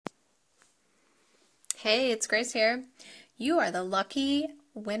Hey, it's Grace here. You are the lucky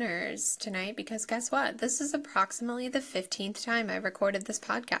winners tonight because guess what? This is approximately the 15th time I've recorded this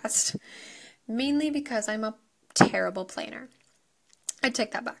podcast. Mainly because I'm a terrible planner. I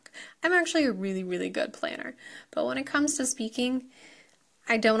take that back. I'm actually a really, really good planner. But when it comes to speaking,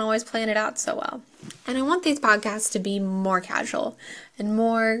 I don't always plan it out so well. And I want these podcasts to be more casual and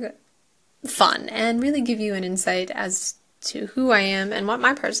more fun and really give you an insight as to who I am and what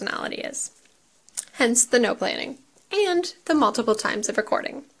my personality is. Hence the no planning and the multiple times of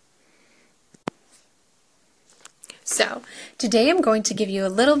recording. So, today I'm going to give you a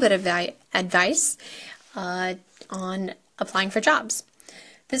little bit of advice on applying for jobs.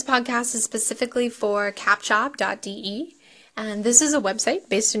 This podcast is specifically for capjob.de, and this is a website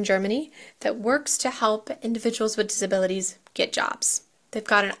based in Germany that works to help individuals with disabilities get jobs. They've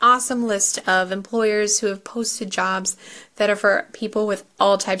got an awesome list of employers who have posted jobs that are for people with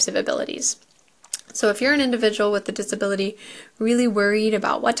all types of abilities. So if you're an individual with a disability really worried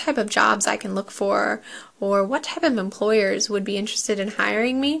about what type of jobs I can look for or what type of employers would be interested in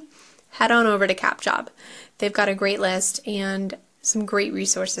hiring me, head on over to CapJob. They've got a great list and some great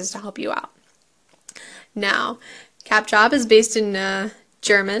resources to help you out. Now, CapJob is based in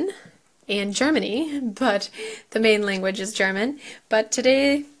German and Germany, but the main language is German. But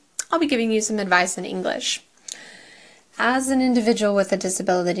today I'll be giving you some advice in English. As an individual with a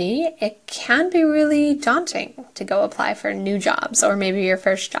disability, it can be really daunting to go apply for new jobs or maybe your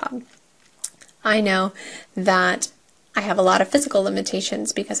first job. I know that I have a lot of physical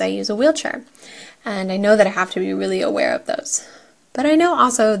limitations because I use a wheelchair, and I know that I have to be really aware of those. But I know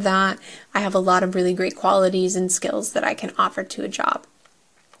also that I have a lot of really great qualities and skills that I can offer to a job.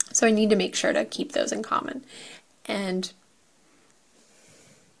 So I need to make sure to keep those in common. And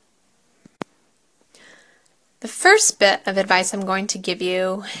the first bit of advice I'm going to give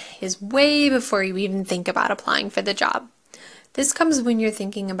you is way before you even think about applying for the job. This comes when you're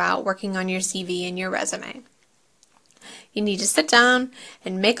thinking about working on your CV and your resume. You need to sit down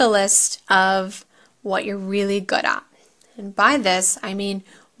and make a list of what you're really good at. And by this, I mean,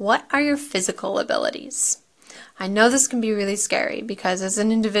 what are your physical abilities? I know this can be really scary because as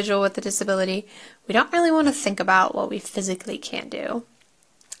an individual with a disability, we don't really want to think about what we physically can't do.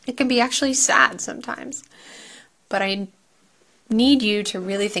 It can be actually sad sometimes. But I need you to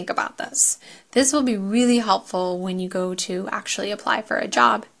really think about this. This will be really helpful when you go to actually apply for a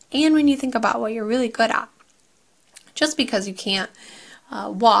job and when you think about what you're really good at. Just because you can't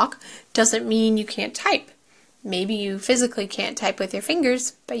walk doesn't mean you can't type. Maybe you physically can't type with your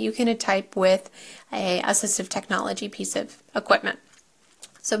fingers, but you can type with an assistive technology piece of equipment.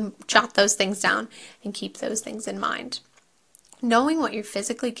 So jot those things down and keep those things in mind. Knowing what you're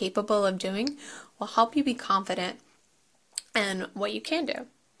physically capable of doing will help you be confident in what you can do.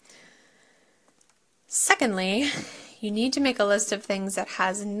 Secondly, you need to make a list of things that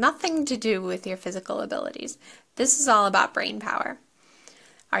has nothing to do with your physical abilities. This is all about brain power.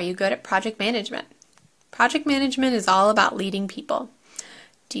 Are you good at project management? Project management is all about leading people.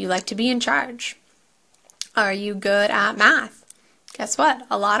 Do you like to be in charge? Are you good at math? Guess what?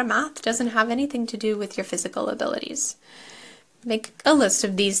 A lot of math doesn't have anything to do with your physical abilities. Make a list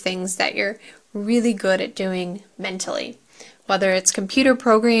of these things that you're really good at doing mentally, whether it's computer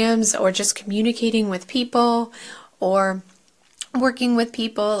programs or just communicating with people or working with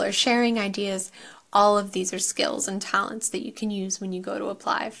people or sharing ideas. All of these are skills and talents that you can use when you go to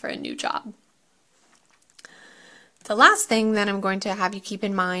apply for a new job. The last thing that I'm going to have you keep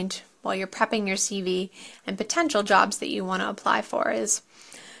in mind while you're prepping your CV and potential jobs that you want to apply for is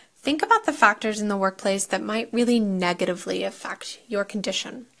think about the factors in the workplace that might really negatively affect your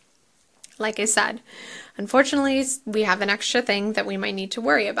condition. Like I said, unfortunately, we have an extra thing that we might need to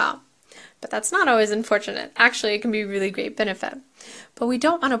worry about. But that's not always unfortunate. Actually, it can be a really great benefit. But we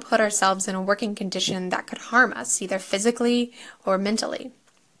don't want to put ourselves in a working condition that could harm us, either physically or mentally.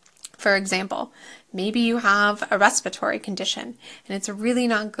 For example, maybe you have a respiratory condition and it's really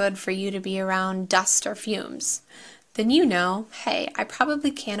not good for you to be around dust or fumes. Then you know, hey, I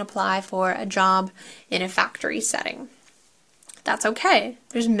probably can't apply for a job in a factory setting. That's okay.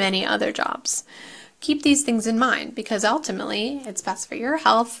 There's many other jobs. Keep these things in mind because ultimately it's best for your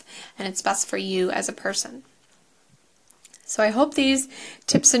health and it's best for you as a person. So I hope these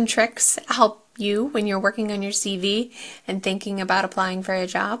tips and tricks help you when you're working on your CV and thinking about applying for a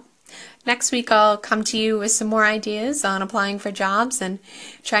job. Next week I'll come to you with some more ideas on applying for jobs and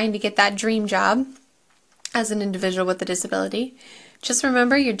trying to get that dream job as an individual with a disability. Just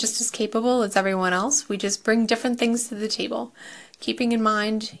remember, you're just as capable as everyone else. We just bring different things to the table. Keeping in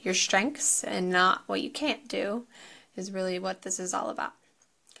mind your strengths and not what you can't do is really what this is all about.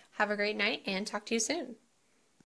 Have a great night and talk to you soon.